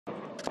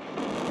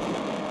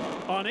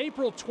On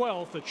April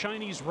 12th, a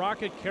Chinese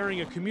rocket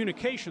carrying a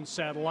communications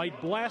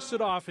satellite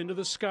blasted off into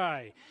the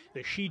sky.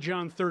 The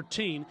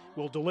Shijian-13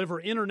 will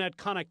deliver internet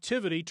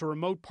connectivity to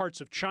remote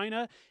parts of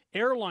China,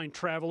 airline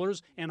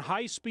travelers, and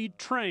high-speed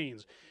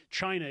trains.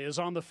 China is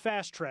on the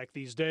fast track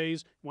these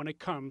days when it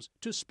comes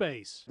to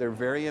space. They're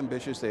very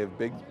ambitious. They have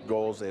big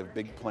goals. They have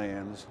big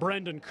plans.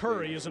 Brendan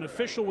Curry is an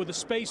official with the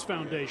Space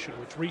Foundation,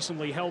 which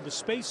recently held a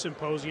space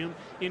symposium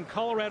in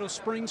Colorado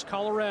Springs,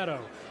 Colorado.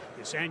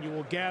 This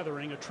annual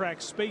gathering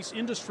attracts space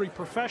industry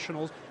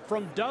professionals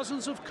from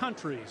dozens of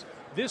countries.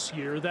 This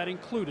year, that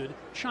included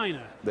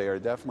China. They are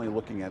definitely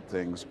looking at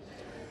things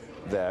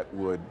that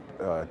would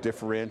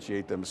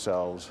differentiate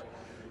themselves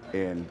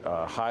and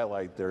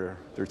highlight their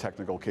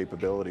technical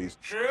capabilities.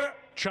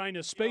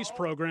 China's space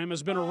program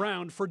has been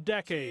around for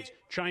decades.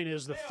 China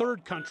is the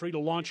third country to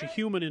launch a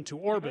human into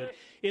orbit.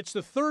 It's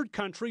the third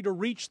country to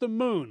reach the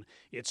moon.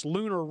 Its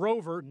lunar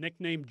rover,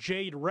 nicknamed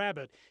Jade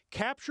Rabbit,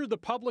 captured the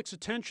public's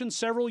attention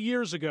several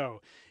years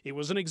ago. It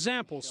was an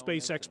example,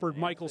 space expert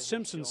Michael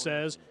Simpson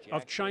says,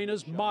 of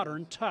China's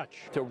modern touch.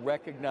 To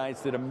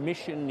recognize that a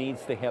mission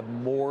needs to have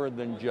more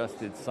than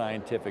just its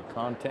scientific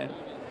content.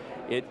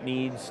 It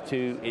needs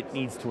to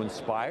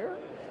inspire,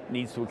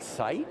 needs to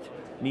excite,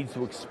 needs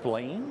to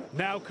explain.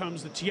 Now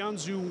comes the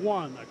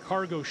Tianzhu-1, a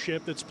cargo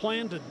ship that's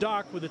planned to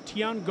dock with the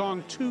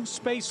Tiangong-2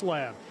 space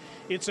lab.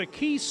 It's a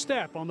key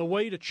step on the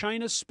way to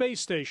China's space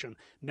station,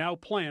 now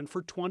planned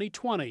for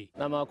 2020.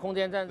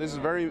 This is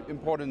very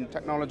important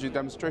technology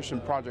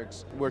demonstration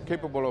projects. We're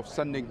capable of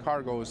sending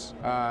cargoes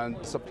and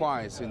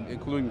supplies,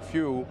 including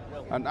fuel,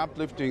 and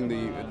uplifting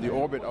the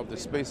orbit of the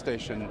space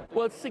station.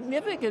 Well, it's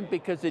significant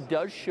because it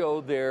does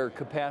show their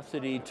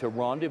capacity to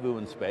rendezvous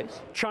in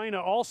space. China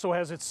also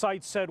has its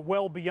sights set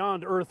well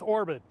beyond Earth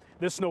orbit.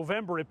 This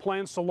November, it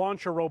plans to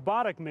launch a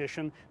robotic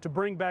mission to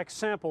bring back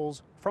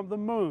samples from the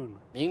moon.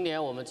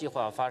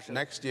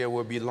 Next year,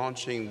 we'll be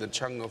launching the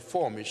Chang'e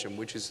 4 mission,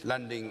 which is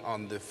landing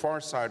on the far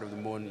side of the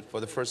moon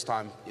for the first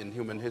time in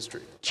human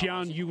history.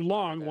 Tian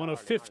Yulong, one of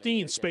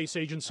 15 space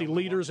agency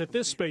leaders at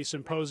this space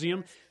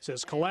symposium,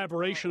 says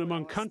collaboration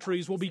among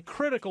countries will be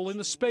critical in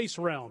the space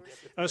realm,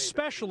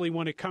 especially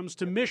when it comes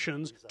to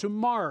missions to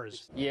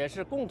Mars.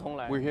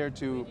 We're here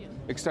to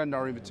extend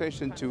our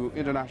invitation to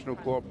international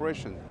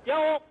cooperation.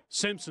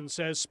 Simpson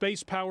says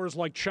space powers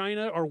like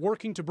China are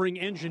working to bring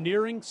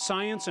engineering,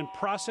 science, and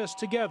process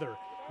together,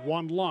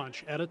 one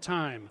launch at a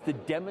time. To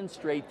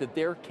demonstrate that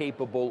they're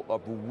capable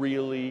of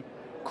really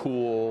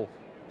cool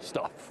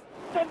stuff.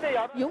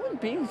 Human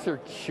beings are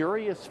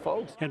curious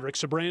folks. Hendrik,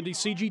 Sybrandy,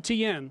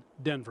 CGTN,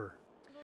 Denver.